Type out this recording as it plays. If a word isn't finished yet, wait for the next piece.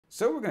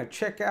So we're going to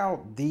check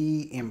out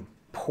the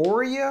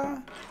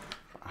Emporia.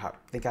 I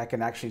think I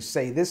can actually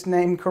say this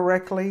name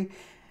correctly.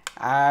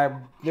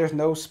 There's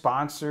no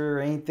sponsor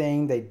or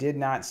anything. They did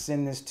not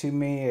send this to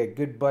me. A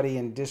good buddy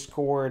in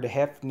Discord,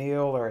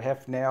 Hefnil or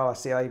Hefnel. I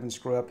see I even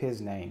screw up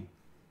his name.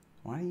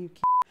 Why do you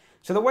keep...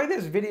 So the way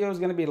this video is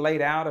going to be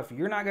laid out, if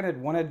you're not going to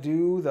want to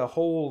do the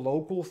whole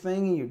local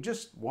thing and you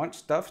just want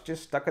stuff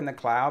just stuck in the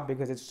cloud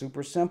because it's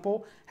super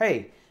simple,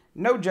 hey,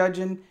 no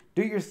judging,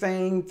 do your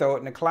thing, throw it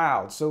in the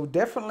cloud. So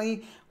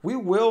definitely we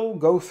will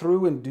go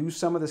through and do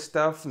some of the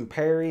stuff and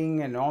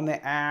pairing and on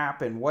the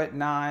app and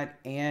whatnot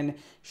and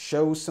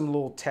show some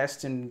little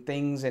tests and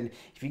things. And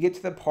if you get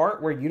to the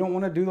part where you don't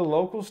want to do the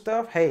local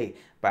stuff, hey,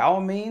 by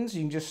all means,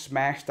 you can just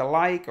smash the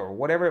like or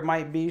whatever it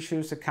might be,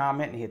 shoot us a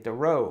comment and hit the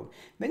road.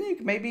 Then you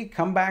can maybe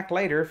come back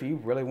later if you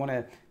really want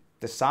to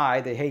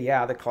decide that, hey,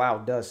 yeah, the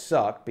cloud does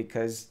suck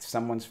because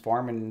someone's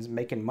farming and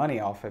making money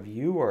off of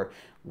you or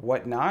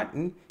whatnot,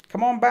 and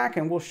come on back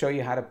and we'll show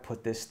you how to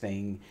put this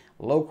thing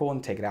local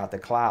and take it out the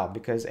cloud,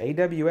 because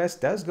AWS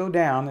does go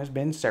down. There's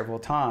been several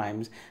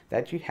times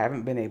that you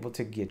haven't been able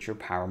to get your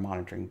power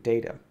monitoring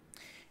data.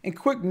 And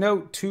quick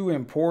note to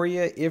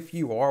Emporia, if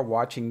you are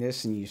watching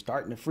this and you're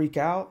starting to freak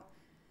out,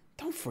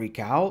 don't freak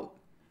out.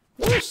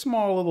 We're a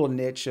small little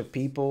niche of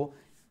people.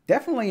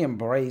 Definitely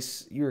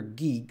embrace your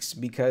geeks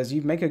because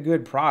you make a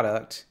good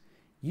product.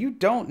 You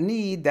don't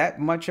need that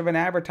much of an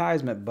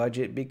advertisement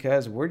budget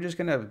because we're just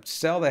going to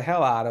sell the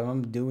hell out of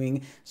them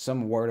doing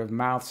some word of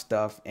mouth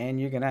stuff. And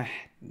you're going to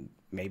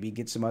maybe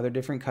get some other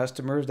different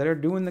customers that are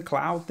doing the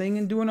cloud thing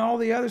and doing all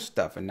the other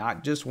stuff and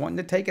not just wanting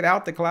to take it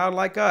out the cloud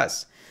like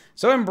us.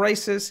 So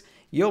embrace this.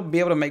 You'll be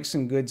able to make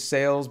some good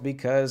sales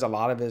because a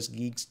lot of us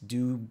geeks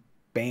do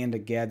band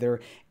together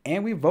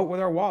and we vote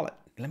with our wallet.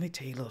 Let me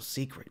tell you a little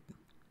secret.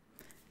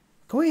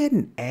 Go ahead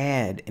and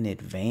add an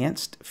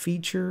advanced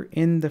feature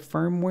in the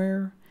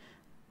firmware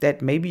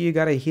that maybe you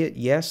got to hit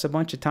yes a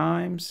bunch of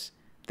times.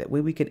 That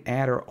way we could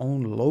add our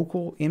own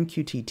local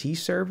MQTT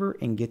server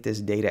and get this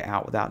data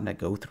out without having to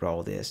go through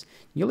all this.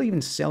 You'll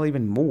even sell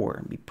even more.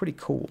 It'd be pretty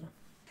cool.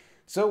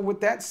 So with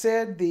that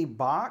said, the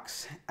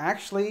box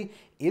actually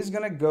is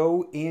going to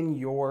go in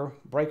your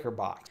breaker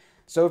box.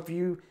 So if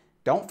you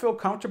don't feel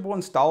comfortable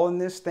installing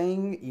this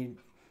thing, you're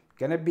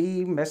going to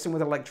be messing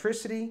with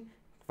electricity.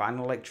 Find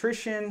an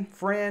electrician,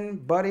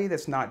 friend, buddy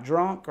that's not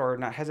drunk or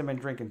hasn't been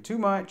drinking too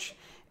much,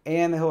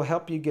 and he'll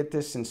help you get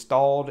this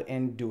installed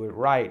and do it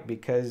right,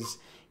 because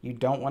you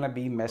don't want to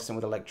be messing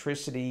with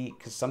electricity,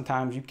 because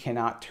sometimes you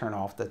cannot turn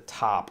off the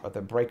top of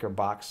the breaker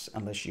box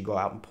unless you go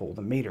out and pull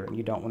the meter, and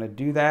you don't want to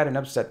do that and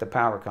upset the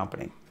power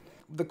company.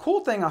 The cool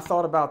thing I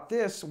thought about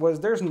this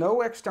was there's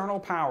no external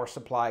power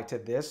supply to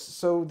this,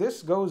 so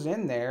this goes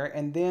in there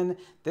and then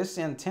this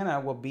antenna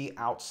will be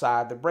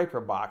outside the breaker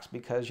box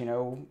because, you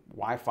know,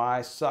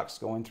 Wi-Fi sucks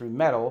going through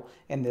metal,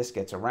 and this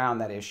gets around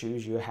that issue.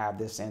 You have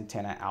this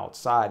antenna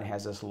outside. It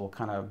has this little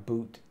kind of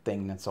boot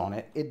thing that's on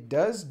it. It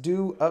does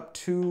do up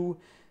to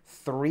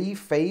 3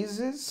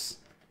 phases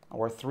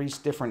or 3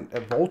 different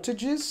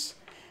voltages,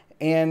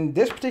 and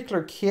this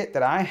particular kit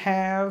that I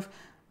have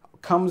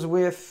comes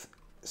with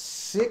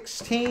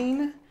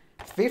 16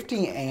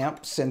 50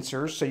 amp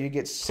sensors, so you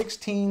get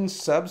 16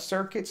 sub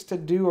circuits to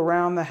do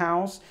around the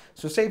house.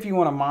 So say if you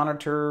want to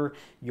monitor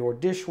your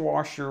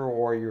dishwasher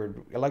or your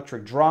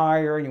electric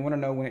dryer, you want to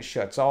know when it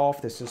shuts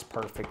off, this is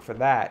perfect for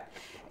that.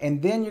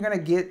 And then you're going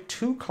to get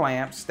 2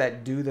 clamps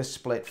that do the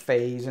split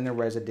phase in the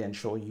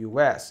residential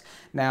US.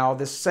 Now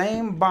the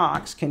same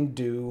box can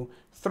do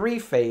 3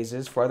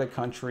 phases for other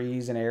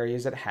countries and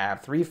areas that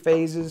have 3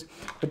 phases,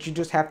 but you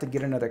just have to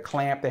get another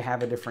clamp. They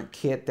have a different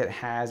kit that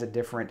has a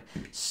different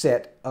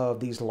set of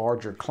these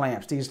larger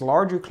clamps. These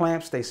larger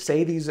clamps, they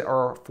say these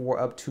are for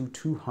up to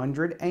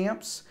 200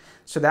 amps.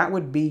 So that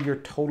would be your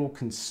total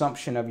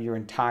consumption of your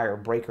entire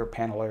breaker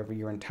panel over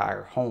your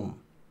entire home.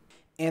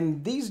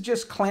 And these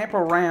just clamp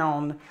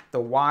around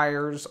the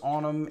wires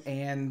on them,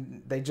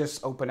 and they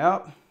just open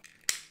up,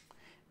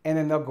 and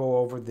then they'll go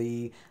over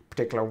the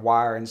particular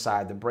wire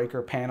inside the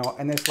breaker panel,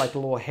 and it's like the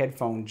little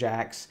headphone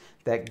jacks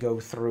that go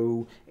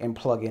through and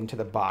plug into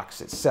the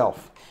box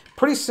itself.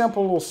 Pretty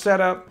simple little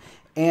setup,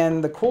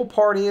 and the cool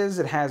part is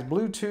it has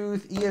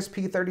Bluetooth,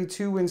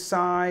 ESP32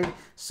 inside,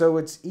 so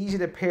it's easy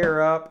to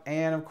pair up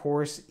and of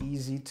course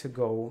easy to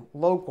go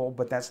local,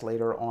 but that's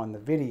later on the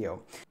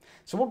video.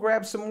 So we'll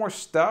grab some more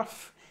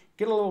stuff,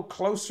 get a little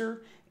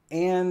closer,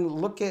 and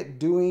look at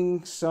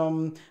doing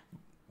some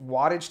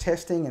wattage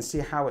testing and see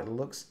how it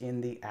looks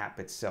in the app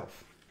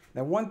itself.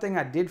 Now, one thing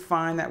I did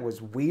find that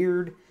was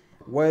weird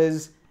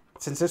was,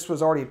 since this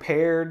was already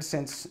paired,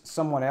 since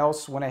someone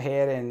else went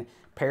ahead and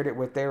paired it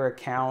with their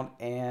account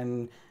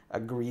and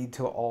agreed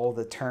to all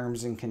the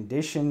terms and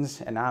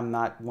conditions, and I'm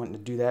not wanting to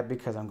do that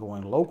because I'm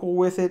going local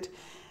with it,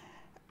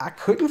 I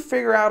couldn't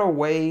figure out a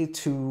way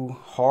to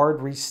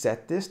hard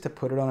reset this to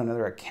put it on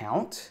another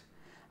account.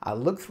 I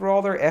looked through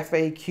all their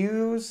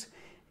FAQs.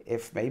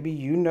 If maybe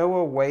you know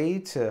a way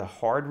to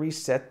hard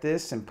reset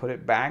this and put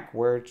it back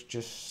where it's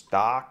just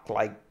stock,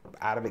 like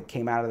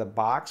came out of the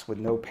box with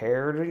no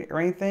pair or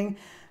anything,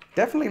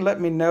 definitely let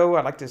me know.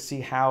 I'd like to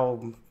see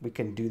how we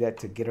can do that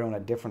to get it on a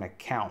different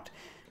account.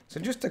 So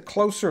just a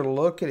closer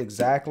look at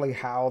exactly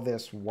how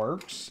this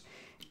works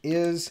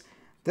is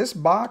this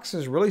box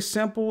is really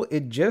simple.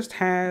 It just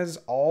has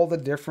all the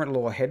different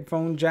little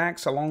headphone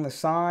jacks along the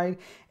side,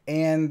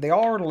 and they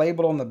all are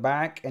labeled on the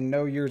back. And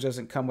no, yours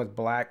doesn't come with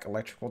black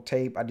electrical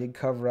tape. I did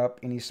cover up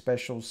any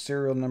special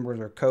serial numbers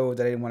or codes.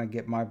 I didn't want to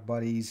get my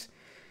buddy's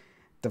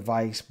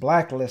device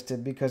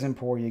blacklisted because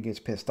Emporia gets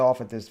pissed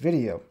off at this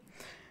video.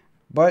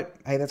 But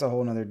hey, that's a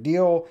whole nother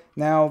deal.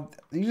 Now,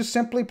 you just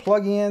simply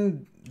plug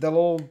in the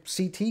little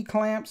CT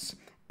clamps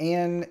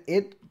and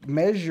it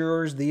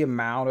measures the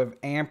amount of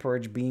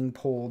amperage being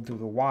pulled through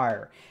the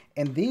wire.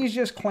 And these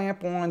just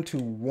clamp on to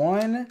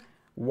one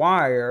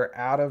wire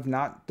out of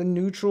not the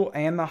neutral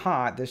and the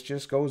hot. This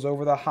just goes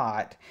over the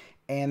hot.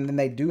 And then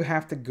they do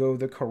have to go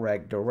the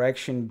correct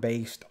direction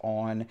based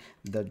on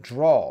the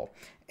draw.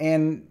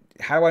 And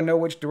how do I know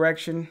which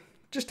direction?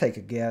 Just take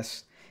a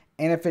guess.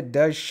 And if it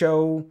does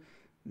show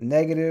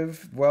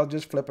negative, well,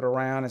 just flip it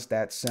around. It's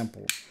that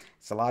simple.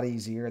 It's a lot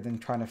easier than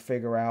trying to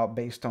figure out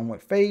based on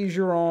what phase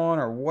you're on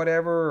or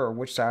whatever, or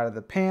which side of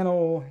the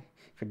panel.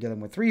 If you're dealing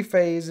with 3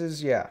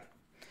 phases, yeah,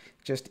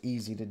 just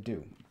easy to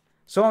do.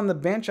 So on the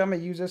bench, I'm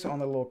going to use this on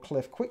the little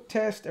Cliff quick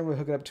test, and we'll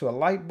hook it up to a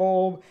light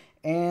bulb,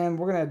 and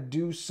we're going to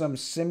do some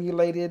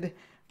simulated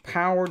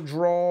power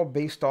draw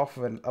based off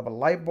of a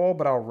light bulb,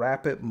 but I'll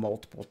wrap it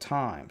multiple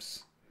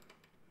times.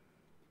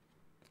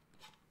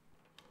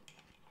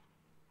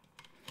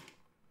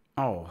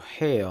 Oh,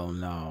 hell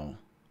no.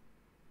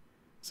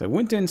 So I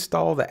went to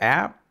install the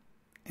app,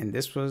 and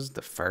this was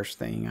the first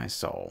thing I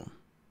saw.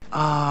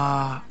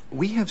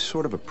 We have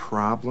sort of a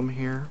problem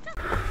here.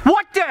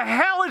 What the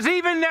hell is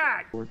even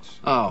that?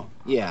 Oh,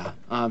 yeah.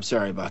 I'm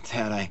sorry about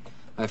that.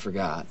 I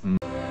forgot.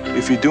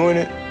 If you're doing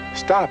it,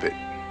 stop it.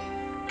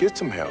 Get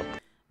some help.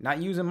 Not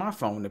using my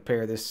phone to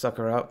pair this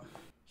sucker up.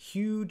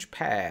 Huge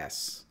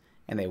pass.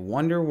 And they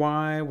wonder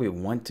why we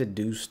want to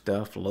do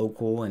stuff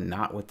local and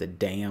not with the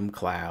damn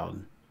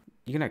cloud.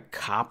 You're gonna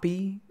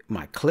copy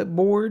my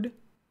clipboard?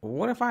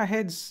 What if I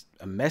had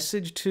a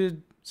message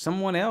to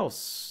someone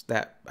else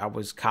that I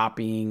was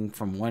copying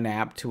from one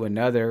app to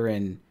another,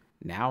 and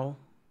now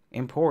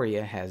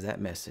Emporia has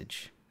that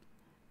message?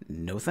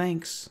 No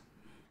thanks.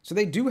 So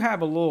they do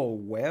have a little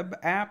web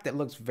app that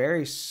looks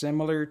very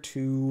similar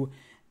to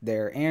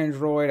their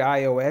Android,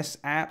 iOS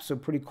app. So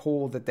pretty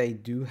cool that they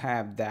do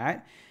have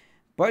that.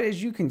 But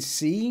as you can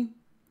see,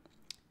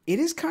 it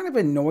is kind of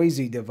a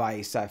noisy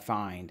device, I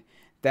find.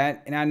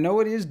 And I know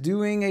it is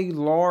doing a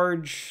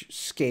large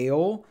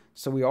scale.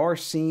 So we are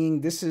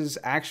seeing, this is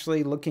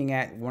actually looking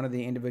at one of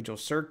the individual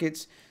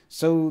circuits.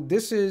 So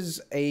this is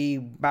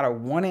about a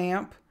 1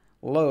 amp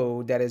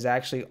load that is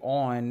actually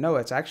on. No,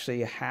 it's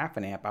actually a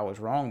 1/2 amp. I was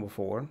wrong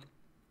before.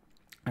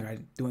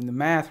 I'm doing the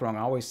math wrong.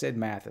 I always said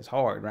math is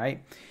hard,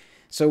 right?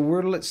 So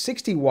we're at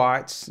 60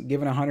 watts,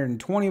 given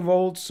 120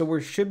 volts. So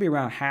we should be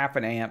around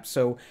 1/2 amp.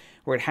 So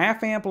we're at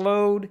 1/2 amp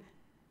load,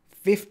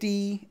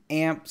 50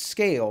 amp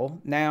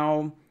scale.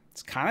 Now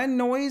it's kind of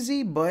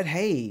noisy, but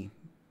hey,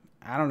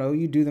 I don't know,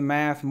 you do the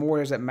math more.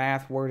 There's that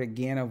math word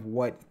again of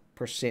what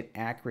 %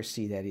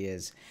 accuracy that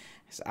is.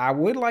 So I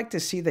would like to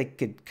see they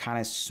could kind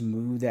of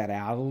smooth that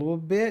out a little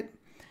bit.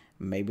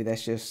 Maybe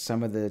that's just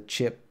some of the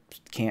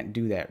chips can't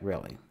do that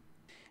really.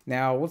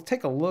 Now we'll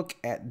take a look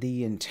at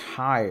the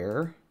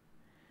entire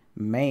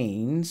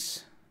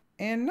mains.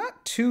 And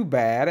not too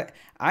bad.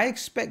 I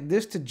expect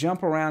this to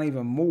jump around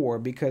even more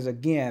because,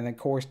 again, of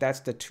course,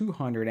 that's the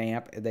 200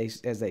 amp,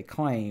 as they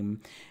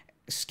claim,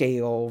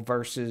 scale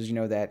versus, you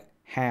know, that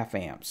 1/2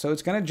 amp. So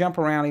it's going to jump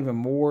around even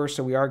more.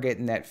 So we are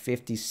getting that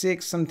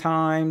 56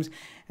 sometimes.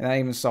 And I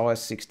even saw a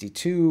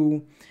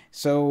 62.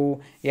 So,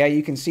 yeah,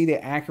 you can see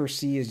the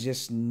accuracy is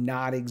just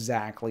not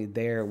exactly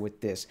there with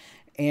this.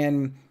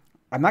 And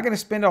I'm not going to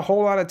spend a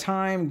whole lot of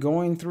time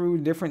going through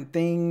different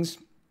things.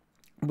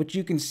 But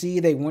you can see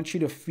they want you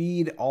to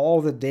feed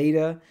all the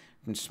data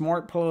from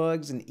smart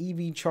plugs and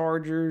EV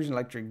chargers,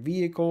 electric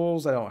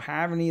vehicles. I don't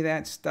have any of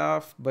that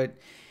stuff. But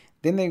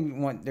then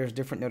there's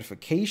different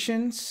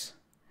notifications.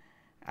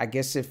 I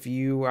guess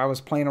I was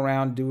playing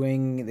around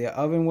doing, the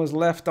oven was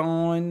left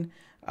on.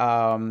 You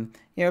know,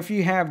 if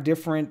you have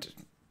different,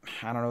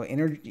 I don't know,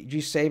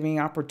 energy saving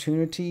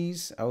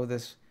opportunities. Oh,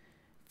 this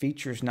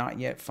feature's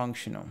not yet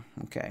functional.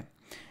 Okay.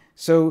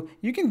 So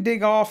you can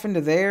dig off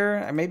into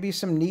there, maybe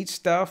some neat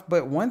stuff.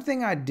 But one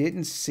thing I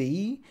didn't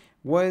see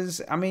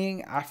was,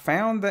 I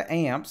found the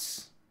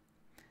amps,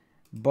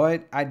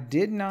 but I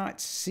did not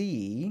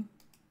see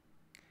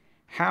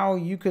how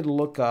you could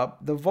look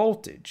up the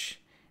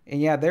voltage.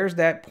 And yeah, there's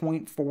that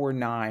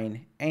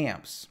 0.49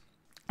 amps.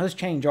 Let's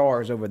change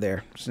ours over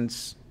there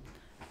since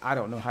I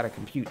don't know how to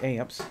compute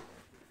amps.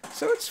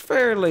 So it's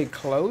fairly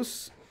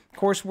close. Of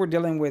course, we're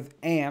dealing with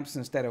amps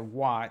instead of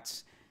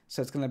watts.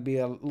 So it's going to be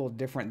a little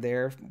different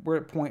there. We're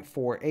at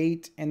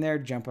 0.48 and they're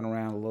jumping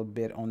around a little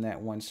bit on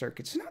that one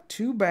circuit. It's not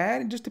too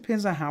bad. It just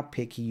depends on how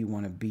picky you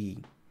want to be.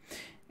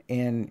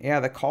 And yeah,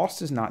 the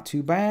cost is not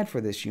too bad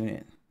for this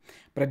unit.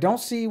 But I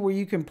don't see where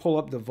you can pull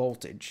up the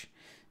voltage.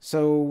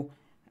 So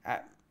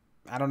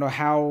I don't know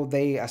how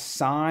they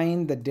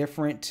assign the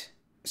different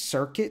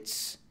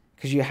circuits,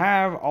 because you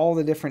have all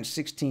the different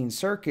 16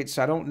 circuits.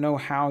 So I don't know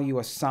how you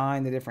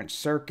assign the different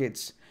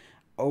circuits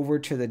over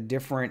to the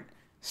different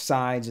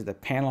sides of the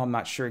panel. I'm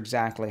not sure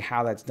exactly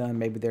how that's done.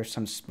 Maybe there's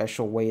some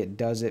special way it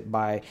does it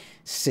by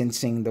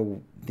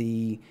sensing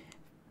the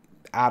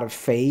out of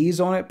phase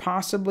on it,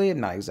 possibly.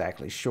 I'm not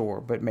exactly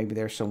sure, but maybe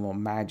there's some little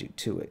magic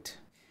to it.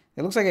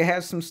 It looks like it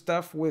has some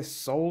stuff with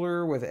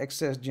solar, with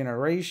excess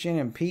generation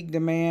and peak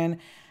demand.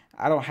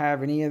 I don't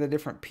have any of the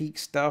different peak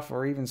stuff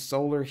or even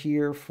solar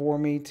here for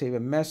me to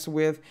even mess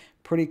with.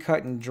 Pretty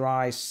cut and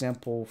dry,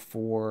 simple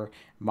for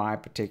my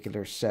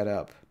particular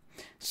setup.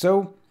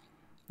 So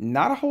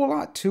not a whole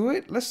lot to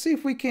it. Let's see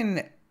if we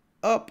can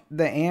up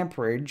the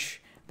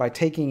amperage by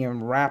taking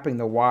and wrapping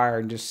the wire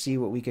and just see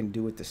what we can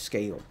do with the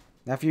scale.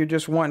 Now, if you're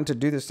just wanting to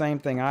do the same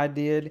thing I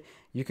did,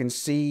 you can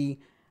see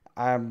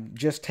I'm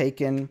just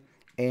taking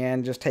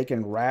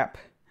wrap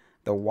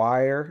the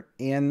wire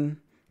in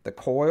the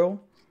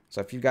coil. So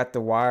if you've got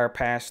the wire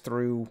pass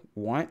through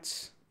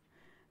once,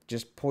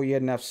 just pull you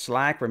enough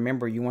slack.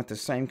 Remember, you want the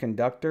same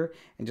conductor,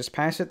 and just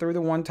pass it through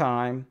the one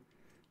time.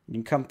 You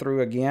can come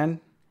through again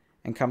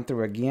and come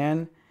through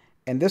again.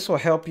 And this will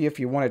help you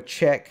if you want to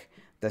check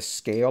the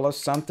scale of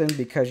something,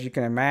 because you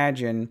can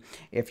imagine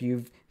if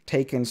you've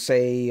taken,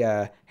 say,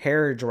 a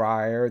hair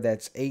dryer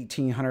that's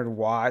 1800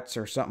 watts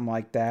or something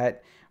like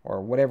that, or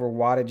whatever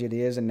wattage it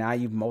is, and now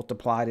you've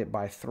multiplied it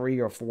by 3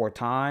 or 4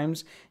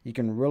 times, you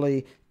can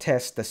really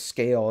test the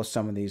scale of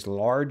some of these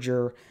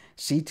larger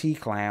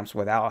CT clamps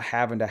without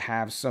having to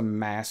have some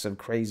massive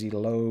crazy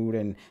load,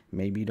 and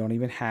maybe you don't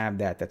even have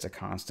that. That's a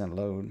constant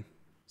load.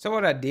 So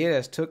what I did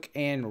is took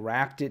and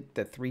wrapped it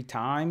the 3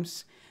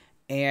 times,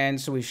 and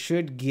so we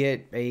should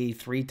get a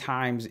 3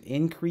 times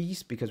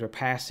increase because we're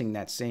passing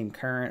that same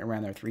current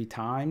around there 3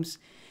 times.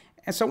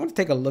 And so I want to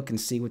take a look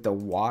and see what the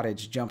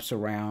wattage jumps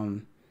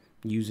around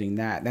using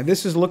that. Now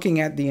this is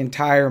looking at the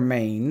entire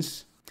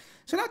mains,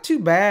 so not too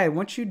bad.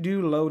 Once you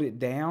do load it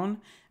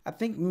down, I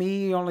think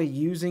me only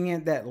using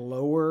it that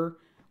lower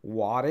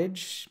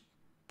wattage,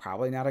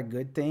 probably not a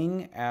good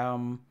thing.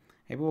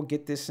 Maybe we'll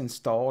get this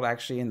installed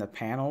actually in the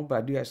panel, but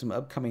I do have some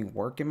upcoming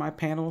work in my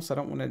panel, so I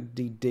don't want to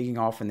be digging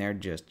off in there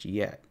just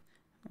yet.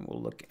 And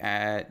we'll look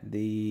at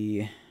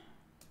the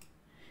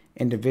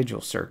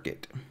individual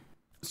circuit.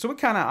 So it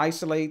kind of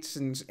isolates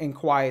and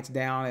quiets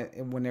down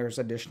when there's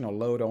additional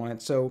load on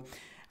it. So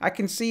I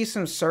can see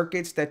some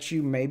circuits that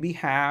you maybe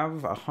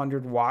have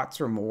 100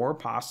 watts or more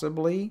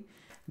possibly,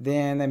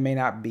 then they may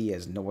not be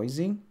as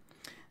noisy.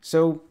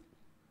 So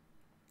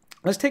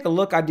let's take a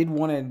look. I did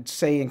want to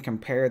say and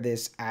compare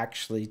this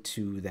actually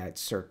to that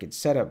circuit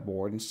setup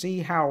board and see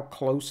how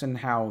close and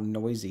how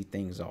noisy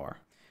things are.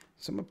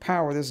 So I'm going to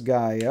power this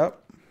guy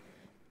up,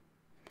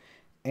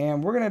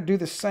 and we're going to do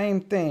the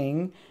same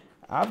thing.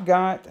 I've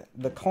got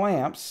the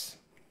clamps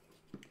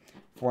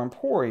for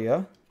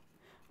Emporia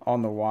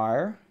on the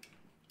wire,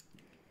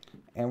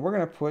 and we're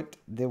going to put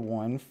the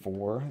one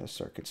for the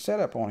circuit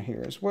setup on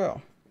here as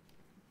well.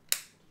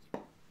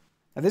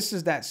 Now this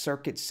is that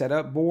circuit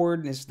setup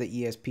board. This is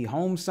the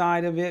ESPHome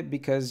side of it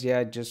because,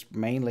 yeah, just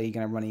mainly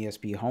going to run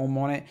ESPHome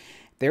on it.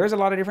 There's a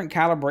lot of different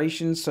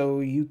calibrations,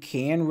 so you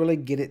can really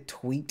get it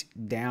tweaked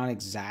down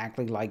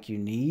exactly like you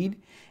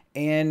need.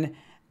 And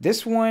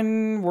this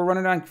one, we're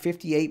running on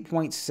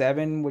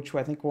 58.7, which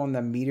I think on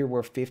the meter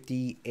we're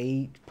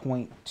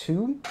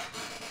 58.2.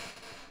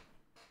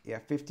 Yeah,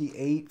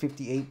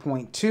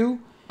 58.2.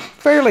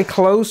 Fairly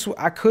close.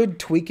 I could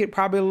tweak it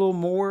probably a little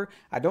more.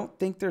 I don't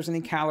think there's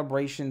any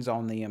calibrations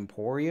on the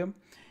Emporia.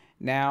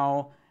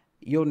 Now,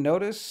 you'll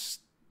notice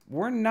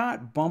we're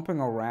not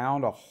bumping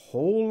around a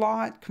whole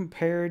lot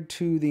compared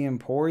to the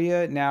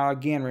Emporia. Now,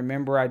 again,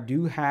 remember, I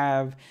do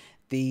have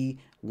the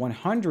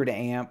 100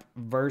 amp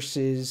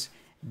versus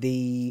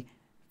the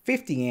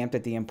 50 amp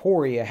that the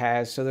Emporia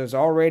has, so there's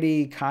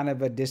already kind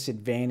of a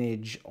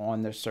disadvantage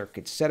on the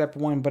circuit setup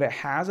one, but it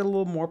has a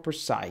little more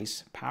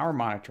precise power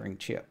monitoring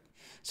chip.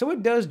 So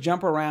it does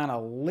jump around a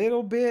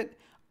little bit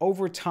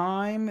over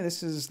time.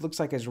 This looks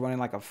like it's running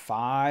like a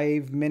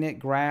 5-minute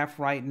graph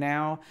right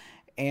now,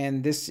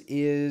 and this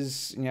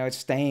is, you know, it's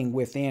staying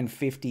within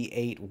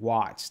 58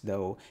 watts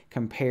though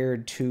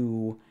compared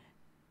to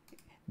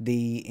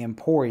the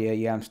Emporia.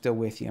 Yeah, I'm still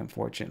with you,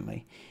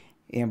 unfortunately.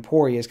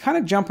 Emporia is kind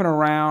of jumping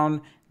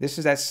around. This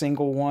is that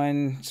single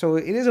one, so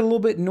it is a little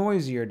bit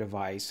noisier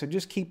device, so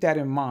just keep that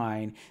in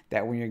mind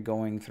that when you're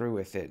going through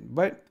with it.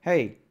 But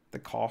hey, the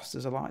cost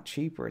is a lot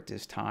cheaper at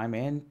this time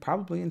and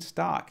probably in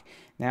stock.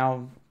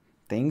 Now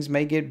things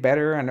may get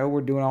better. I know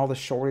we're doing all the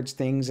shortage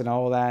things and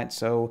all that,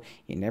 so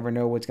you never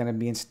know what's going to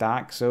be in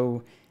stock.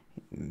 So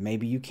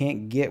maybe you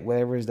can't get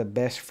whatever is the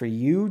best for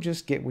you.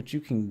 Just get what you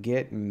can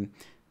get and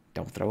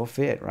don't throw a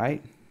fit,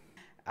 right?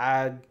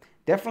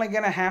 Definitely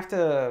going to have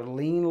to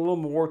lean a little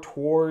more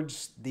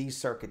towards the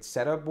circuit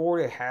setup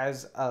board. It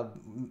has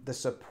the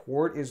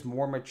support is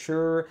more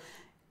mature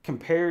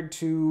compared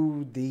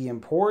to the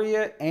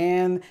Emporia,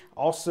 and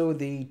also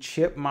the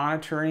chip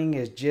monitoring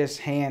is just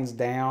hands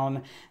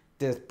down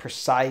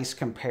precise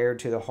compared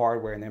to the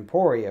hardware in the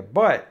Emporia.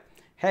 But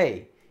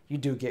hey, you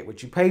do get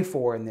what you pay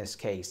for in this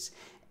case.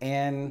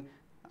 And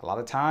a lot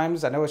of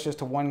times, I know it's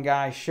just a one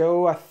guy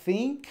show, I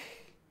think,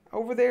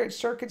 over there at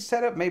Circuit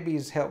Setup. Maybe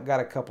he's got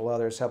a couple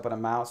others helping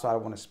him out, so I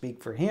don't want to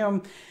speak for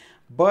him.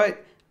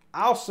 But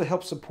I also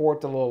help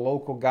support the little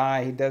local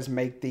guy. He does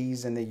make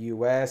these in the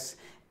US,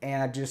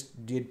 and I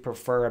just did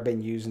prefer, I've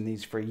been using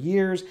these for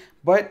years.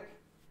 But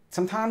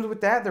sometimes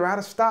with that, they're out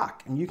of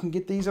stock, and you can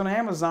get these on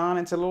Amazon.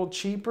 It's a little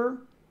cheaper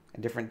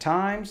at different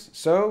times.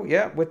 So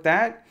yeah, with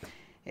that,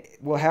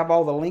 we'll have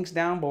all the links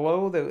down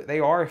below. They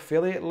are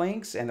affiliate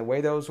links, and the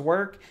way those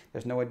work,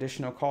 there's no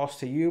additional cost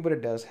to you, but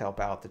it does help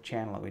out the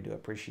channel, and we do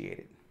appreciate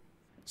it.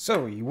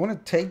 So you want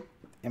to take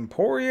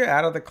Emporia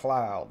out of the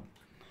cloud.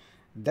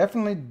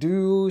 Definitely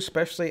do,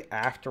 especially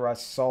after I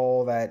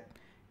saw that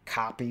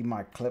copy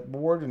my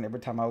clipboard, and every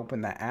time I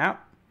open the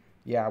app,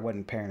 yeah, I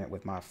wasn't pairing it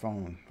with my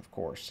phone, of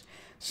course.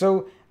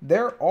 So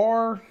there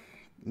are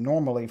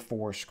normally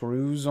 4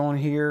 screws on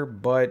here,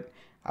 but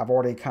I've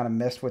already kind of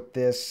messed with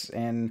this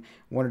and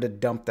wanted to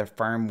dump the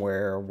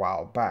firmware a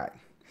while back.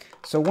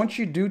 So once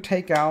you do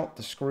take out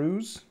the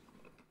screws,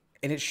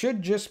 and it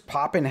should just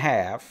pop in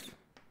half,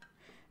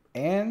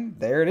 and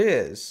there it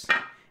is.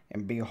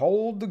 And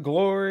behold the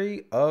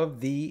glory of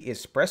the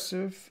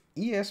expressive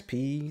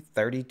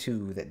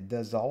ESP32 that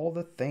does all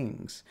the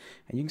things.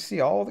 And you can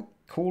see all the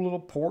cool little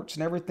ports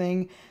and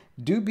everything.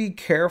 Do be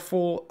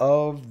careful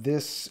of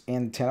this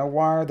antenna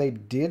wire. They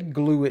did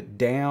glue it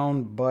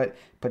down, but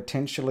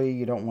potentially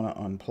you don't want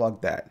to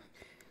unplug that.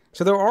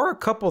 So there are a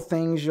couple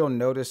things you'll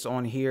notice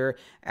on here.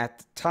 At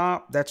the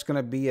top, that's going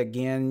to be,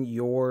 again,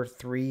 your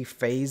 3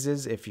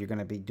 phases. If you're going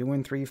to be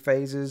doing 3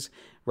 phases,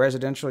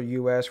 residential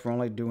US, we're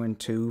only doing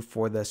 2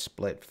 for the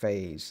split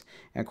phase.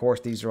 And of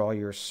course, these are all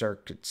your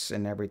circuits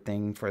and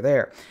everything for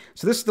there.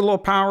 So this is the little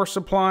power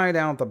supply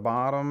down at the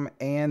bottom.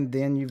 And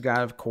then you've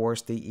got, of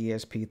course, the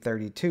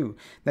ESP32.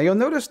 Now you'll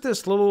notice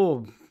this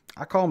little,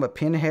 I call them a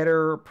pin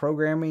header,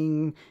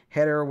 programming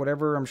header,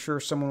 whatever. I'm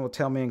sure someone will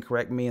tell me and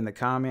correct me in the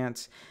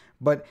comments.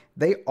 But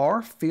they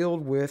are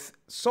filled with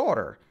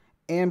solder,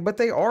 but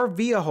they are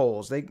via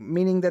holes,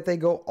 meaning that they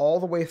go all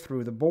the way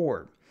through the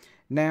board.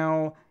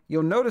 Now,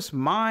 you'll notice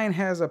mine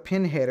has a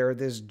pin header,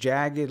 this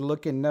jagged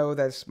looking. No,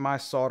 that's my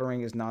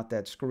soldering is not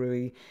that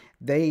screwy.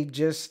 They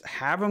just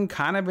have them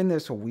kind of in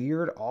this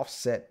weird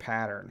offset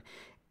pattern.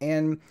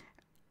 And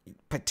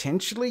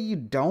potentially you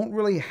don't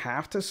really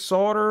have to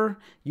solder.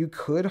 You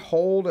could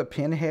hold a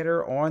pin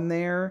header on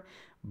there,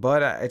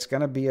 but it's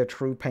going to be a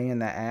true pain in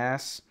the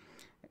ass.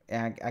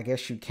 I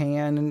guess you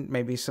can,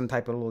 maybe some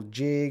type of little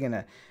jig and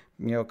a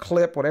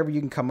clip, whatever you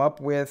can come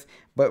up with.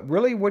 But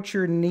really what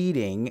you're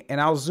needing,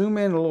 and I'll zoom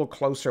in a little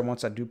closer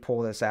once I do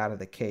pull this out of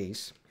the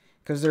case,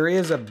 because there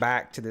is a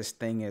back to this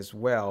thing as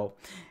well.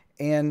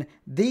 And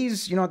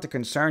these you don't have to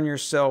concern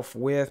yourself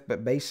with,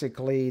 but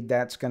basically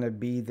that's going to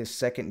be the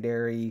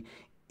secondary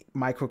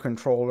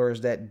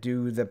microcontrollers that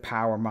do the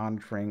power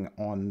monitoring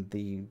on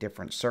the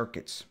different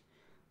circuits.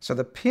 So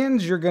the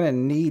pins you're going to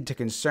need to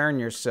concern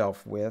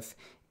yourself with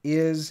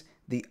is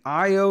the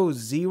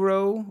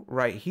IO0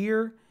 right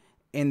here,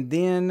 and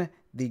then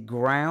the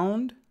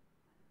ground,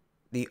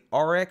 the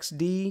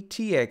RXD,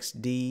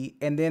 TXD,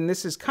 and then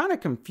this is kind of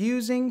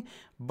confusing,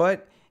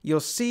 but you'll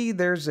see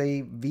there's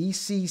a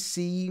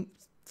VCC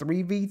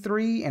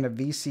 3V3 and a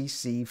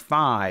VCC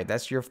 5.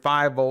 That's your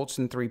 5 volts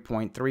and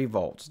 3.3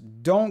 volts.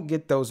 Don't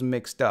get those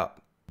mixed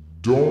up.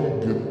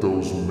 Don't get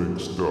those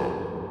mixed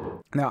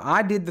up. Now,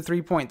 I did the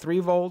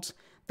 3.3 volts.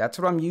 That's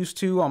what I'm used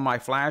to on my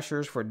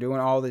flashers for doing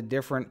all the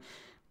different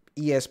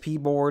ESP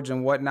boards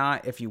and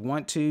whatnot. If you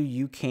want to,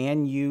 you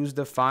can use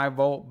the 5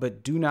 volt,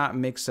 but do not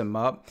mix them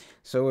up.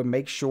 So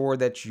make sure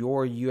that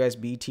your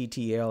USB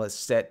TTL is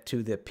set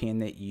to the pin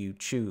that you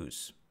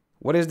choose.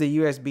 What is the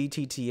USB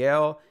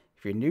TTL?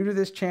 If you're new to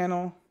this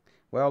channel,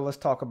 well, let's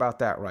talk about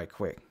that right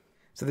quick.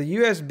 So the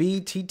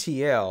USB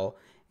TTL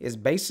is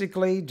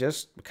basically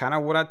just kind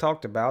of what I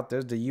talked about.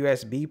 There's the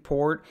USB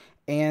port,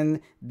 and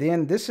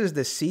then this is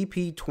the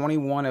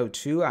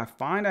CP2102. I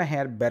find I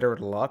had better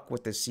luck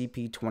with the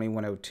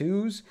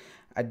CP2102s.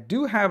 I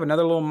do have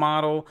another little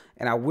model,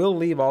 and I will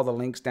leave all the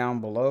links down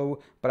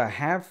below, but I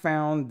have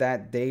found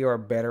that they are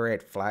better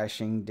at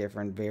flashing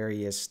different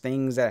various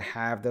things that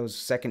have those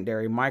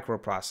secondary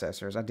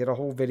microprocessors. I did a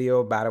whole video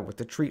about it with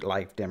the Treat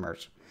Life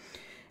dimmers.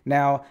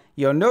 Now,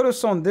 you'll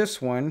notice on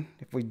this one,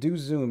 if we do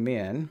zoom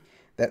in,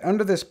 that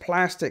under this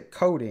plastic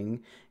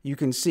coating, you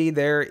can see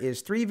there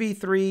is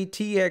 3V3,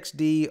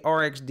 TXD,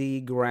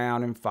 RXD,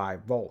 ground, and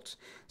 5 volts.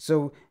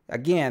 So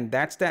again,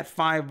 that's that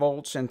 5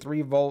 volts and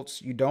 3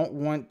 volts. You don't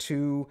want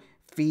to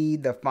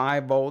feed the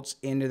 5 volts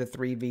into the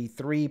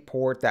 3V3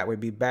 port. That would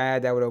be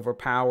bad. That would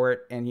overpower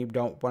it, and you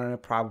don't want to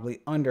probably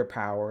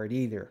underpower it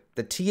either.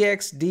 The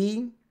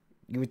TXD,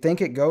 you would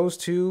think it goes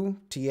to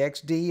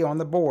TXD on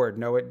the board.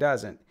 No, it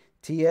doesn't.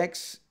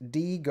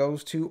 TXD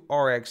goes to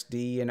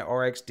RXD, and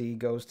RXD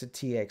goes to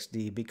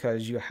TXD,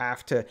 because you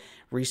have to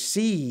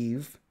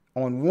receive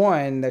on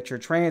one that you're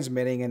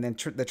transmitting, and then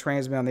the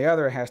transmit on the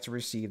other has to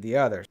receive the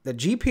other. The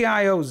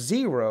GPIO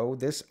 0,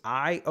 this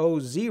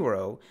IO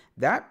 0,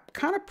 that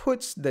kind of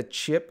puts the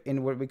chip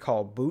in what we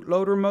call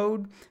bootloader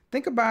mode.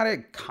 Think about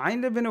it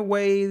kind of in a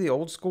way, the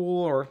old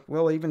school, or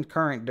well, even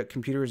current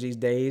computers these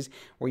days,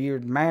 where you're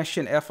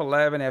mashing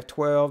F11,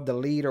 F12,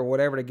 delete, or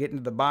whatever to get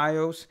into the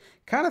BIOS.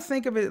 Kind of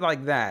think of it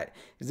like that.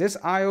 This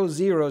IO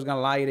 0 is going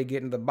to allow you to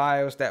get into the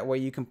BIOS. That way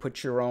you can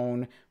put your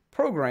own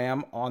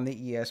program on the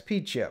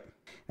ESP chip.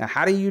 Now,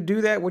 how do you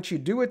do that? What you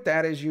do with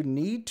that is you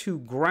need to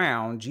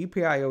ground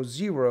GPIO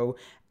 0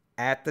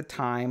 at the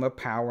time of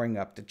powering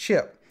up the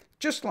chip,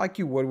 just like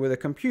you would with a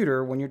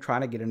computer when you're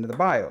trying to get into the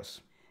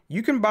BIOS.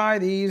 You can buy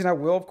these, and I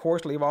will, of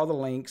course, leave all the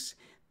links.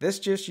 You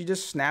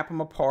just snap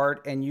them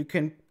apart, and you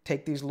can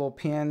take these little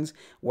pins.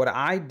 What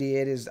I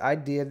did is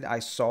I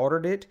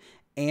soldered it,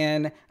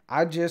 and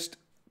I just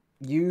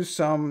used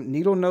some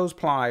needle nose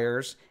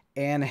pliers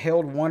and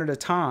held one at a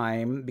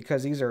time,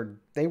 because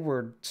they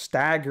were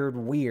staggered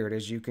weird,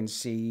 as you can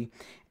see.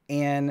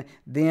 And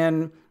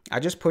then I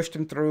just pushed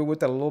them through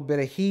with a little bit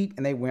of heat,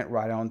 and they went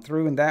right on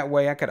through. And that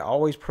way I could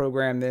always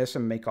program this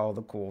and make all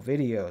the cool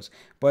videos.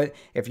 But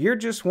if you're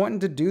just wanting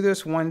to do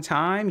this one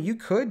time, you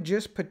could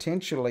just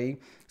potentially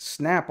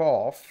snap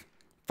off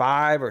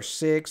 5 or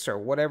 6 or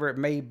whatever it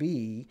may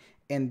be,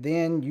 and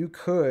then you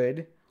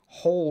could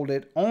hold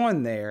it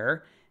on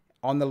there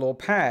on the little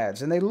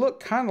pads. And they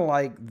look kind of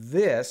like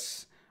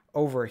this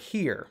over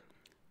here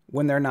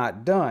when they're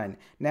not done.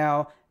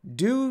 Now,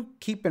 do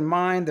keep in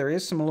mind there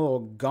is some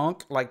little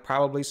gunk, like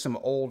probably some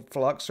old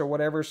flux or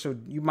whatever, so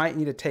you might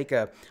need to take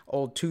a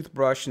old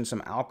toothbrush and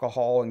some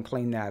alcohol and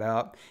clean that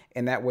up,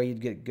 and that way you'd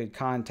get good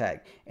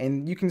contact.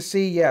 And you can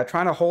see, yeah,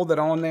 trying to hold it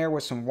on there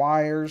with some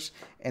wires,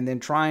 and then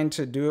trying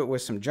to do it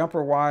with some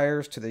jumper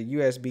wires to the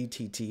USB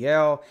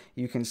TTL.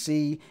 You can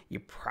see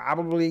you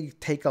probably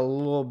take a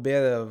little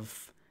bit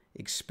of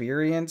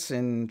experience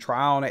and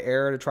trial and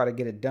error to try to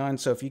get it done.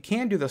 So if you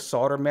can do the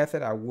solder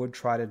method, I would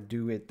try to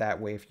do it that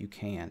way if you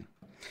can.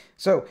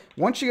 So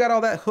once you got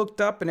all that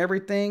hooked up and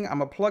everything, I'm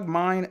gonna plug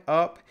mine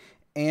up,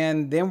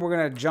 and then we're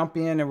gonna jump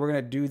in and we're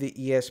gonna do the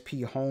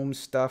ESPHome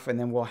stuff, and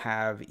then we'll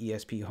have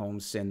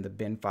ESPHome send the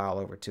bin file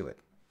over to it.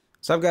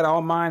 So I've got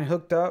all mine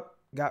hooked up,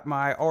 got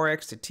my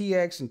RX to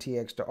TX and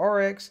TX to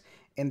RX,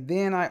 and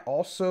then I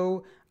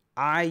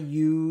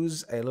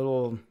use a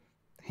little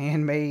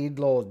handmade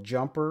little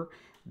jumper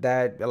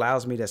that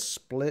allows me to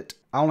split.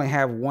 I only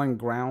have one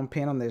ground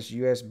pin on this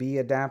USB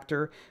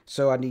adapter,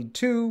 so I need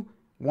two,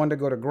 one to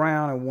go to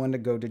ground and one to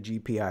go to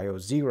GPIO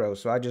 0.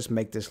 So I just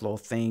make this little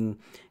thing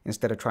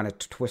instead of trying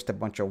to twist a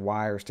bunch of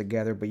wires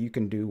together, but you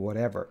can do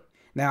whatever.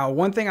 Now,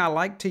 one thing I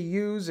like to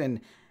use,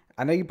 and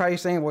I know you're probably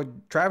saying, well,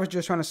 Travis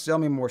just trying to sell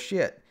me more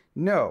shit.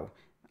 No,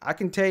 I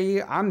can tell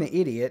you I'm the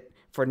idiot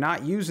for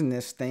not using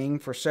this thing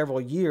for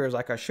several years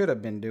like I should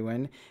have been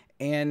doing.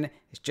 And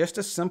it's just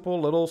a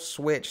simple little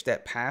switch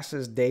that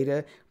passes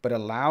data, but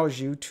allows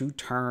you to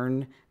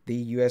turn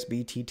the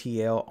USB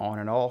TTL on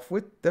and off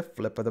with the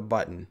flip of the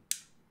button.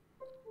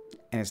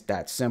 And it's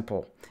that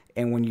simple.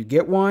 And when you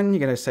get one, you're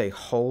going to say,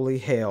 holy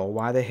hell,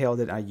 why the hell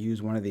did I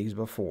use one of these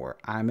before?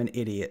 I'm an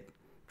idiot.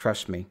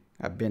 Trust me,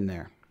 I've been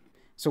there.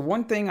 So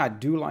one thing I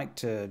do like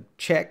to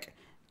check,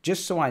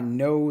 just so I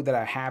know that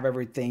I have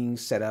everything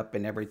set up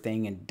and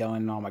everything and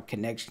done, all my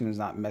connections,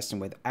 not messing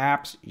with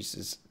apps. This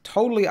is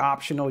totally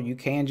optional. You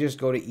can just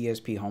go to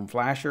ESPHome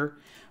Flasher,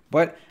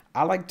 but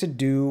I like to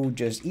do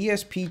just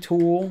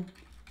ESPTool.py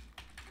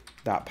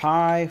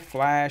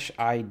flash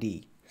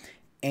ID.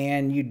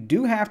 And you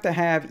do have to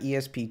have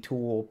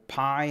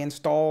ESPTool.py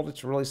installed.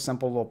 It's a really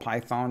simple little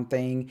Python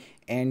thing,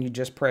 and you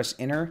just press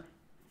enter.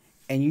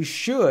 And you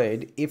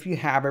should, if you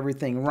have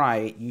everything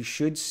right, you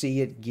should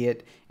see it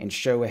get and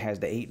show it has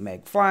the 8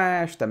 meg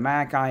flash, the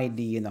MAC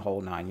ID, and the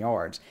whole 9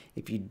 yards.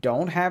 If you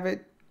don't have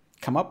it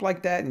come up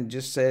like that and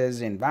just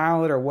says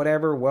invalid or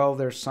whatever, well,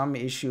 there's some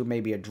issue,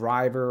 maybe a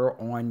driver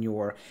on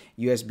your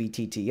USB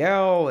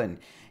TTL, and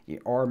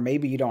or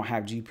maybe you don't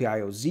have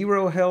GPIO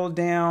 0 held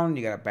down,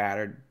 you got a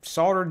battered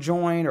solder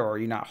joint, or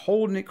you're not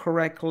holding it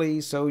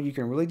correctly. So you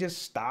can really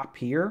just stop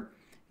here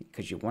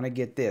because you want to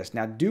get this.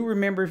 Now, do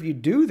remember, if you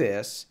do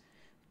this,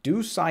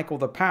 do cycle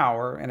the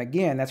power, and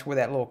again, that's where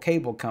that little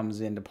cable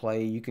comes into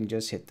play. You can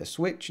just hit the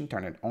switch and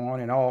turn it on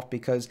and off,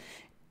 because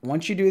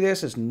once you do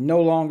this, it's no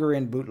longer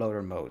in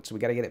bootloader mode. So we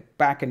got to get it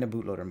back into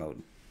bootloader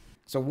mode.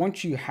 So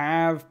once you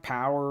have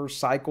power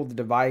cycled the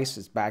device,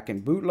 it's back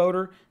in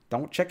bootloader.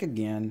 Don't check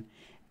again.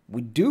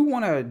 We do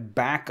want to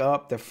back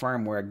up the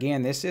firmware.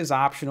 Again, this is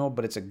optional,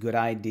 but it's a good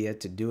idea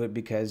to do it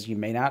because you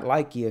may not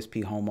like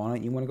ESPHome on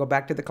it. You want to go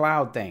back to the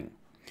cloud thing.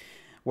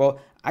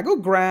 Well, I go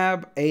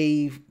grab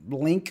a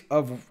link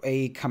of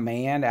a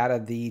command out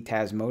of the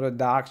Tasmota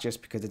docs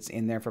just because it's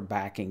in there for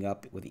backing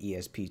up with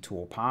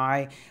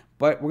ESPTool.py,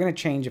 but we're going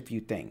to change a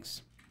few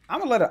things. I'm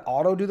going to let it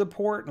auto do the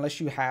port unless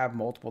you have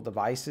multiple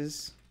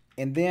devices.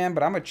 But I'm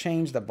going to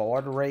change the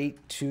baud rate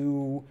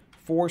to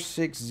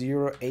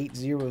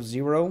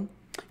 460800.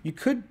 You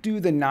could do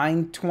the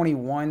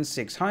 921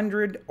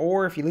 600,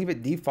 or if you leave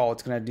it default,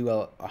 it's going to do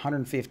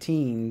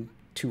 115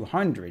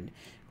 200.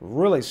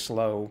 Really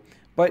slow.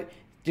 But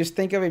just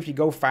think of, if you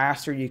go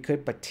faster, you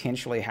could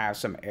potentially have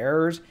some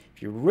errors.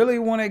 If you really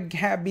want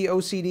to be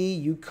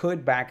OCD, you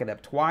could back it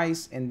up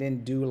twice and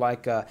then do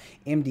like a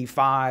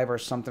MD5 or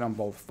something on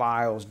both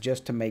files,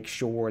 just to make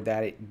sure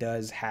that it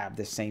does have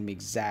the same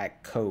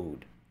exact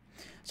code.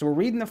 So we're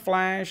reading the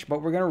flash,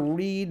 but we're going to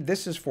read,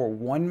 this is for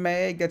 1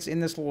 meg that's in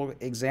this little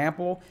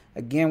example.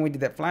 Again, we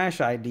did that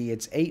flash ID,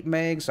 it's 8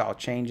 meg, so I'll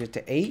change it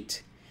to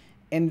 8.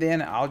 And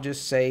then I'll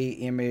just say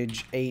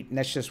image 8, and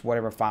that's just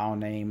whatever file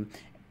name,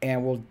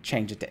 and we'll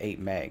change it to 8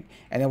 meg.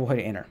 And then we'll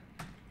hit enter.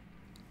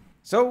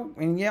 So,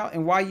 and yeah,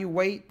 and while you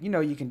wait, you know,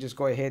 you can just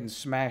go ahead and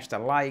smash the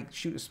like,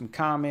 shoot some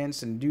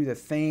comments, and do the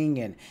thing,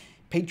 and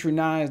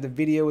patronize the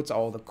video. It's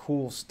all the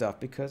cool stuff,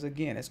 because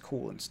again, it's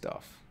cool and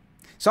stuff.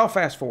 So I'll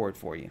fast forward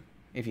for you,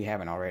 if you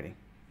haven't already.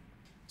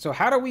 So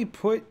how do we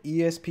put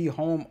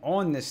ESPHome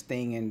on this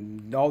thing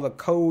and all the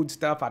code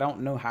stuff? I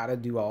don't know how to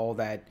do all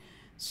that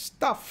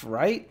stuff,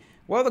 right?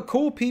 Well, the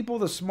cool people,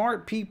 the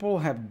smart people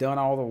have done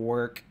all the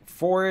work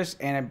for us,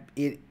 and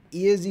it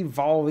is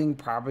evolving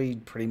probably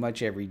pretty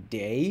much every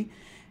day.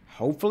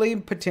 Hopefully,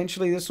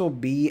 potentially, this will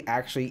be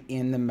actually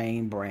in the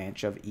main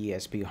branch of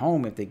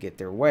ESPHome if they get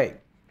their way.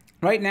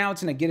 Right now,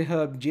 it's in a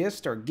GitHub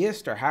gist or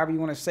gist or however you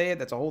want to say it.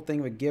 That's a whole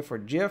thing with GIF or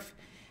GIF.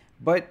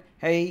 But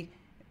hey,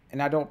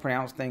 and I don't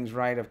pronounce things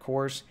right, of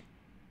course.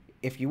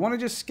 If you want to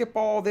just skip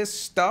all this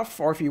stuff,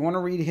 or if you want to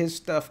read his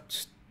stuff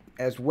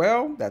as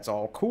well, that's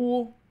all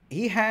cool.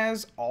 He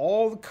has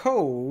all the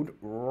code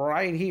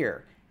right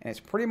here. And it's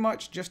pretty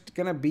much just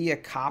going to be a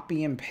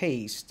copy and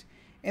paste.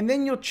 And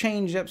then you'll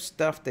change up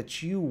stuff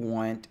that you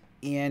want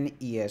in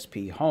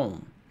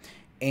ESPHome.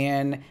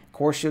 And of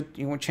course,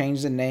 you want to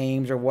change the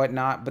names or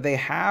whatnot, but they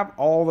have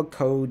all the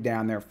code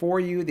down there for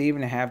you. They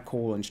even have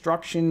cool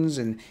instructions.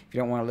 And if you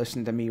don't want to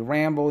listen to me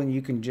ramble, and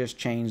you can just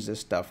change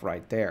this stuff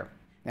right there.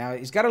 Now,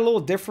 he's got a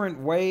little different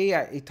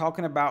way. He's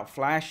talking about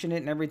flashing it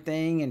and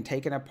everything and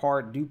taking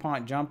apart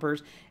DuPont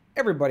jumpers.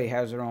 Everybody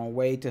has their own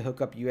way to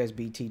hook up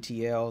USB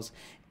TTLs,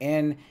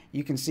 and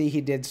you can see he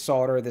did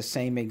solder the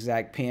same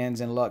exact pins,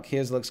 and look,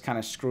 his looks kind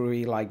of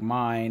screwy like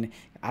mine.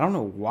 I don't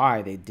know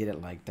why they did it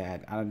like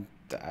that.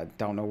 I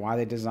don't know why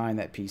they designed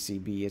that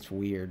PCB. It's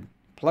weird.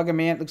 Plug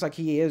him in. It looks like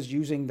he is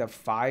using the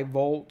 5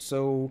 volt,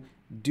 so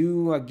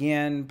do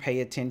again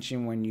pay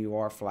attention when you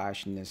are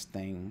flashing this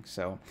thing.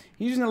 So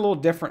using a little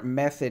different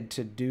method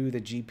to do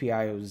the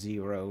GPIO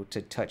 0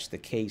 to touch the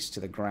case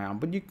to the ground,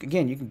 but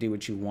again, you can do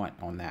what you want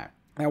on that.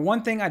 Now,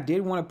 one thing I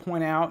did want to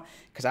point out,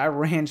 because I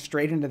ran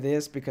straight into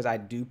this, because I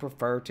do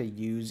prefer to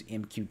use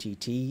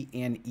MQTT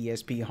in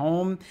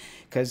ESPHome,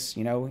 because,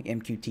 you know,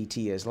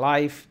 MQTT is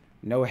life.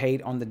 No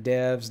hate on the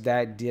devs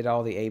that did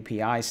all the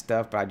API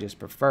stuff, but I just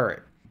prefer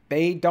it.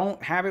 They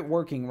don't have it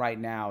working right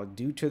now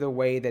due to the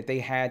way that they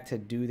had to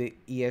do the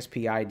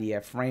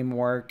ESPIDF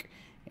framework.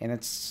 And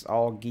it's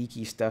all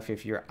geeky stuff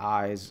if your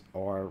eyes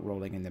are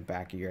rolling in the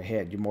back of your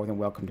head. You're more than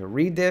welcome to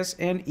read this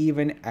and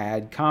even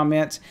add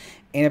comments.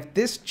 And if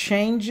this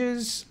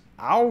changes,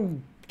 I'll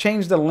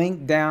change the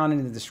link down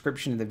in the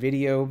description of the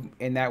video.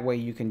 And that way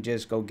you can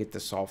just go get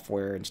the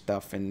software and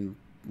stuff and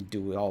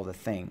do all the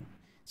thing.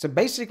 So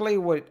basically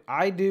what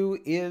I do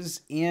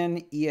is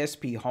in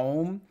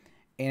ESPHome.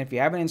 And if you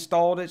haven't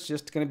installed it, it's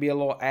just going to be a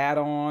little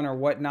add-on or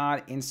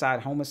whatnot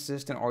inside Home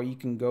Assistant, or you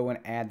can go and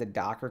add the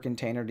Docker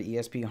container to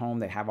ESPHome.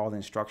 They have all the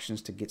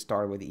instructions to get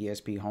started with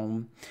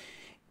ESPHome.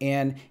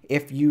 And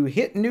if you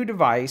hit new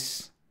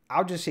device,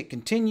 I'll just hit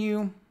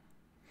continue,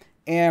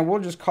 and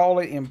we'll just call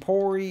it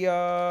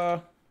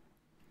Emporia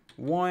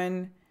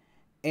 1.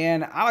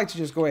 And I like to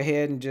just go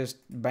ahead and just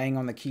bang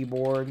on the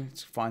keyboard.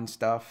 It's fun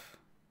stuff.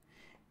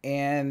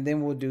 And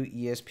then we'll do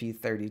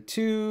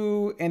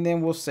ESP32, and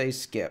then we'll say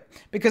skip,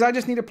 because I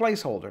just need a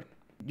placeholder.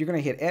 You're going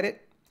to hit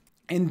edit,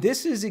 and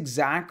this is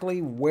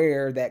exactly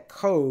where that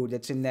code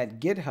that's in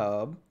that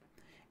GitHub,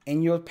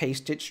 and you'll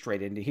paste it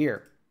straight into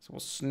here. So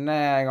we'll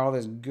snag all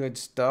this good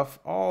stuff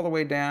all the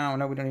way down.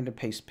 No, we don't need to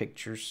paste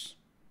pictures.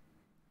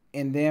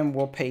 And then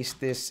we'll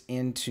paste this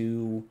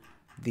into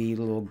the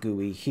little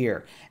GUI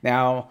here.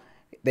 Now,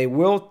 they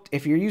will,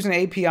 if you're using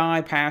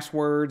API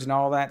passwords and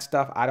all that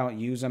stuff, I don't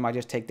use them. I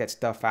just take that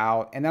stuff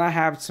out. And then I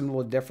have some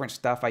little different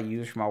stuff I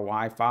use for my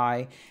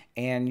Wi-Fi.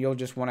 And you'll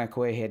just want to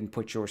go ahead and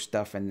put your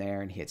stuff in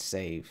there and hit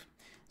save.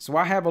 So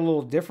I have a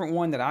little different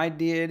one that I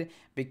did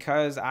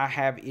because I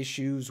have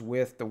issues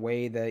with the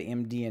way the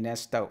MDNS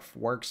stuff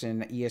works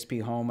in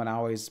ESPHome, and I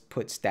always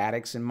put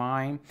statics in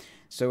mine.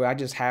 So I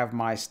just have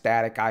my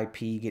static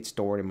IP get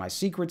stored in my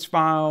secrets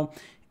file.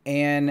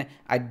 And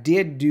I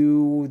did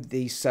do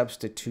the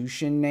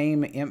substitution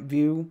name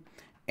EmpVue,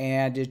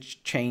 and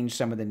just change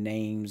some of the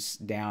names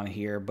down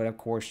here. But of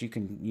course you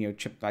can, you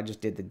know, I just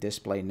did the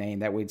display name.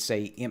 That would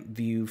say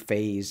EmpVue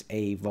phase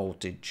A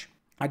voltage.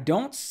 I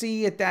don't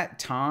see at that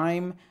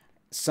time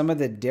some of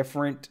the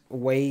different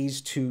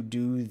ways to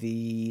do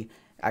the,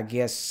 I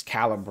guess,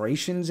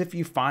 calibrations. If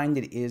you find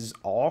it is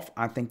off,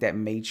 I think that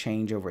may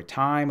change over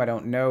time. I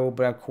don't know,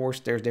 but of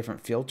course there's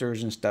different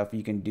filters and stuff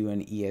you can do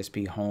in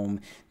ESPHome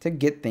to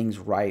get things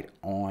right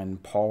on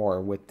par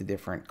with the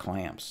different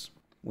clamps.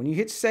 when you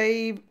hit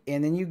save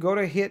and then you go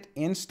to hit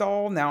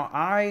install, now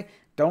I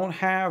don't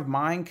have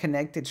mine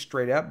connected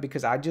straight up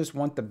because I just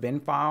want the bin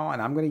file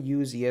and I'm going to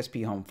use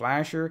ESPHome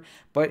Flasher.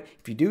 But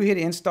if you do hit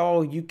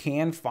install, you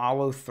can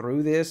follow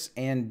through this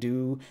and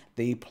do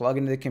the plug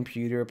into the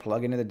computer,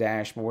 plug into the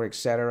dashboard,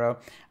 etc.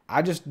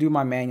 I just do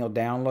my manual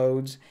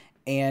downloads.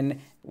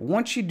 And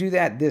once you do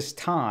that this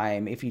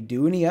time, if you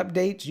do any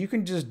updates, you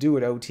can just do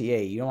it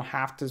OTA. You don't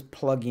have to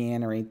plug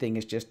in or anything.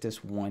 It's just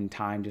this one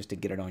time just to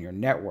get it on your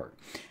network.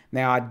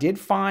 Now, I did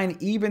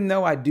find, even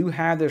though I do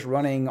have this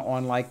running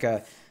on like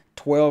a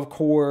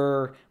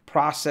 12-core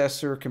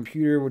processor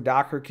computer with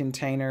Docker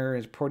container,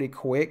 is pretty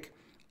quick,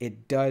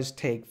 it does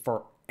take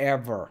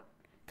forever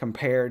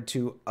compared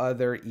to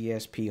other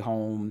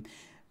ESPHome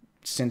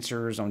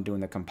sensors on doing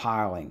the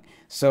compiling.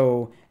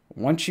 So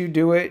once you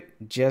do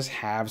it, just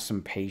have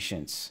some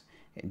patience.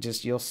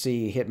 You'll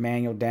see hit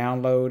manual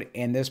download,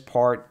 and this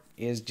part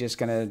is just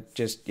gonna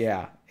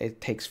it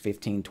takes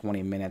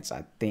 15-20 minutes,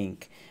 I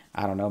think.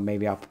 I don't know,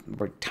 maybe I'll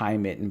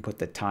time it and put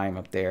the time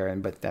up there,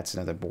 but that's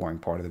another boring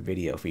part of the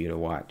video for you to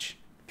watch.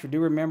 If you do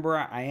remember,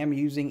 I am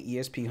using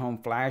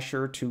ESPHome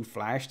Flasher to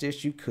flash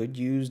this. You could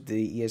use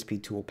the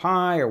ESPTool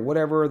Pi or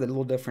whatever, the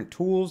little different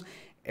tools.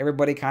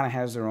 Everybody kind of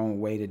has their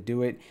own way to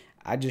do it.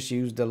 I just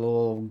used the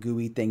little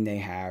GUI thing they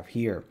have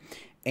here.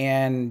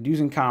 And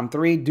using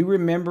COM3, do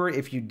remember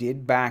if you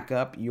did back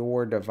up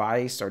your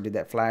device or did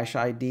that flash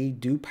ID,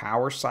 do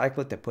power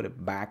cycle it to put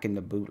it back in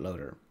the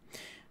bootloader.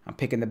 I'm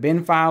picking the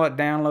bin file it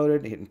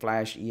downloaded, hitting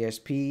flash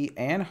ESP,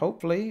 and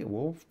hopefully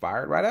we'll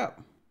fire it right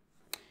up.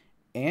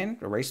 And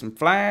erase some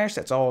flash,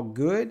 that's all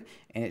good.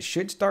 And it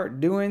should start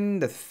doing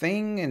the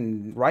thing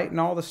and writing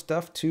all the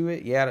stuff to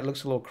it. Yeah, it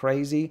looks a little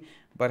crazy,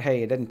 but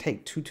hey, it doesn't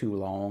take too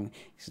long.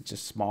 It's just a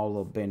small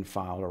little bin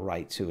file to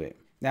write to it.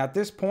 Now at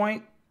this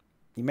point,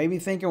 you may be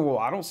thinking, well,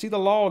 I don't see the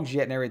logs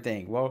yet and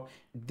everything. Well,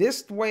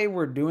 this way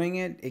we're doing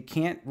it, it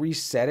can't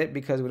reset it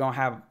because we don't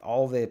have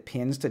all the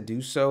pins to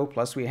do so.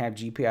 Plus we have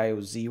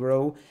GPIO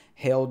 0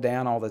 held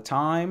down all the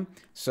time.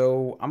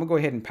 So I'm gonna go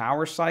ahead and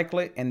power cycle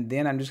it, and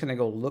then I'm just gonna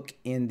go look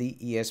in the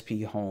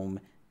ESPHome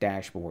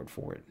dashboard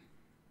for it.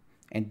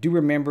 And do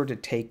remember to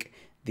take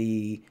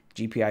the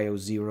GPIO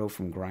 0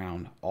 from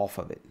ground off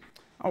of it.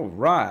 All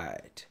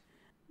right,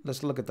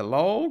 let's look at the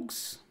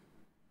logs.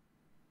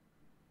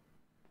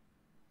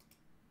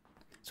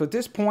 So at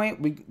this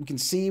point, we can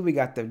see we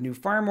got the new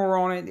firmware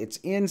on it. It's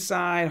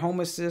inside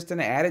Home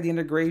Assistant. I added the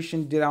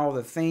integration, did all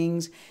the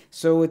things.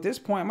 So at this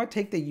point, I'm going to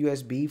take the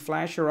USB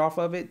flasher off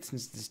of it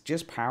since it's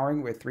just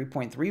powering with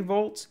 3.3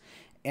 volts.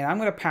 And I'm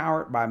going to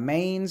power it by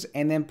mains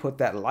and then put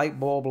that light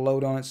bulb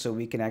load on it so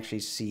we can actually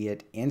see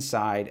it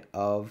inside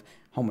of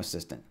Home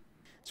Assistant.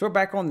 So we're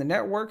back on the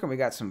network and we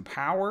got some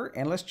power,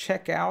 and let's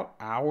check out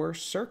our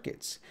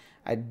circuits.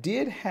 I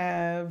did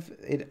have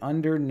it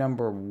under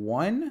number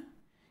 1.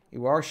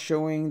 You are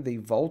showing the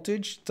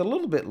voltage. It's a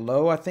little bit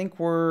low. I think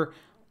we're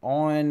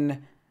on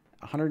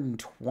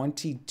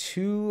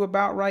 122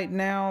 about right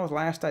now,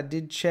 last I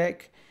did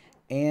check.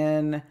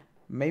 And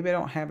maybe I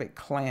don't have it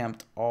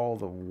clamped all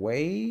the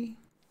way.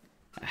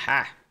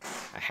 Aha!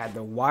 I had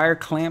the wire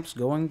clamps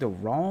going the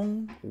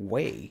wrong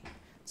way.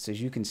 So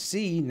as you can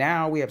see,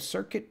 now we have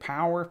circuit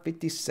power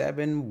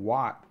 57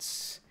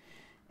 watts.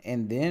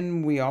 And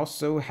then we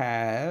also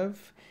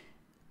have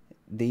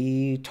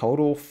the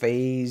total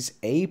phase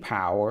A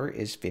power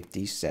is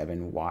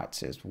 57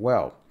 watts as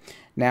well.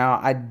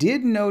 Now, I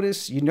did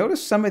notice, you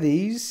notice some of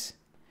these,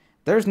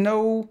 there's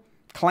no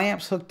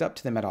clamps hooked up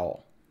to them at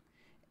all.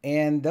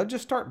 And they'll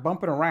just start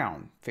bumping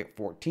around.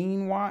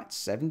 14 watts,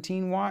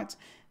 17 watts.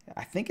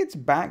 I think it's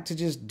back to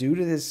just due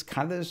to this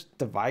this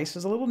device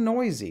is a little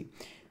noisy.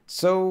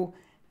 So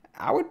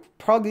I would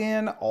plug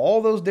in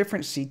all those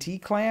different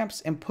CT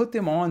clamps and put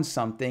them on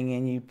something,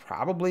 and you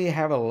probably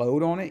have a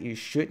load on it. You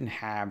shouldn't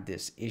have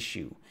this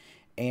issue.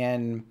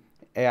 And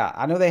yeah,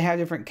 I know they have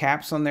different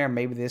caps on there.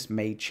 Maybe this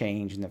may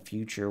change in the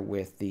future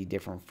with the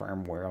different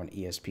firmware on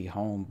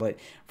ESPHome. But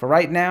for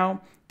right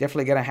now,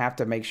 definitely going to have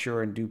to make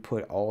sure and do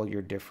put all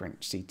your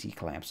different CT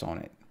clamps on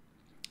it.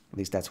 At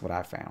least that's what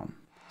I found.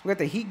 We got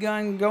the heat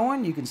gun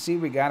going. You can see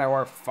we got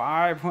our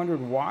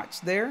 500 watts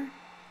there.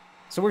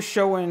 So we're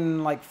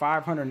showing like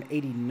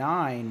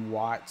 589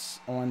 watts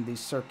on the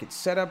circuit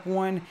setup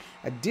one.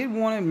 I did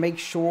want to make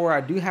sure I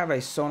do have a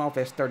Sonoff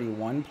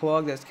S31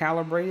 plug that's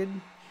calibrated.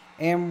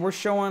 And we're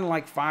showing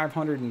like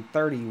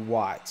 530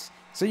 watts.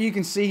 So you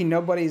can see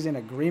nobody's in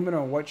agreement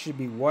on what should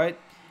be what.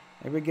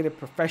 Maybe get a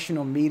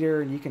professional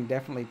meter and you can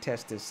definitely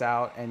test this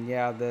out. And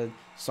yeah,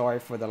 sorry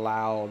for the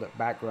loud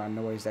background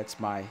noise. That's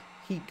my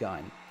heat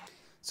gun.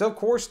 So of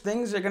course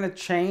things are going to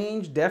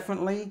change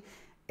definitely.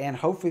 And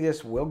hopefully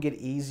this will get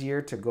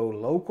easier to go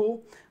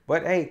local.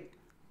 But hey,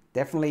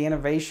 definitely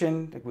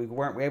innovation. We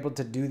weren't able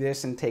to do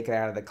this and take it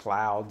out of the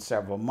cloud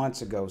several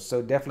months ago.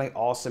 So definitely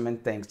awesome,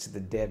 and thanks to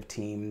the dev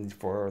team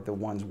for the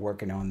ones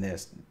working on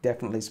this.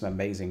 Definitely some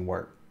amazing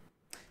work.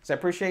 So I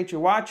appreciate you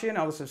watching,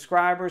 all the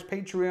subscribers,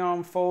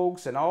 Patreon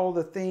folks, and all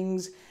the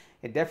things.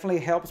 It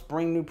definitely helps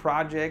bring new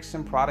projects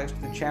and products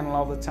to the channel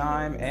all the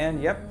time. And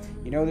yep,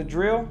 you know the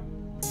drill.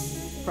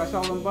 Press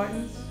all them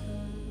buttons.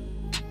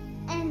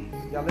 And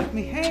Y'all left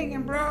me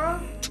hanging, bro.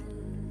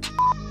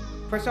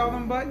 Press all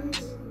them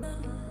buttons.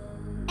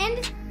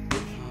 and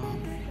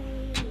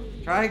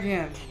Try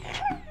again.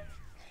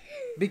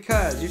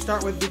 Because. You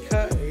start with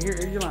because.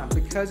 Here's your line.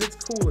 Because it's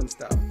cool and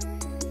stuff.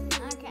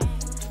 okay.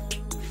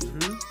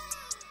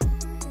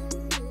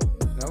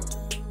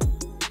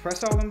 Nope.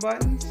 Press all them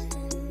buttons.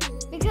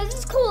 Because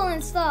it's cool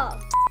and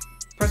stuff.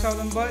 Press all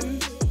them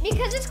buttons.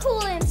 Because it's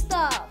cool and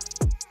stuff.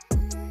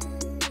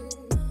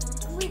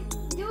 We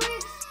do an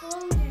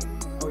explosion.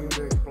 Oh, you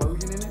do an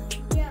explosion in it?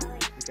 Yeah,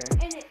 like,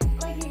 Okay. and it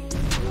like it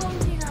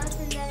explodes us,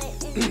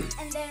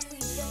 and then we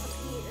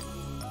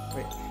disappear.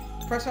 Wait.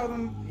 Press all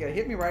them. You gotta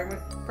hit me right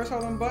with. Press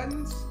all them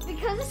buttons.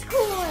 Because it's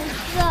cool and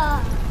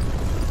stuff.